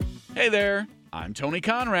Hey there, I'm Tony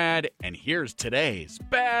Conrad, and here's today's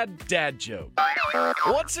bad dad joke.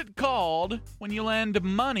 What's it called when you lend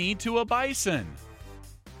money to a bison?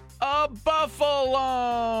 A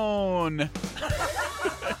buffalone!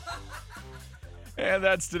 And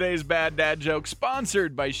that's today's bad dad joke,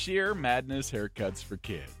 sponsored by Sheer Madness Haircuts for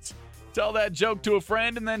Kids. Tell that joke to a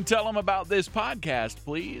friend and then tell them about this podcast,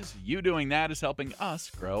 please. You doing that is helping us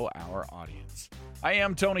grow our audience. I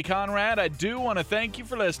am Tony Conrad. I do want to thank you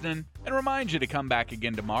for listening and remind you to come back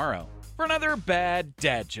again tomorrow for another bad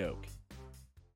dad joke.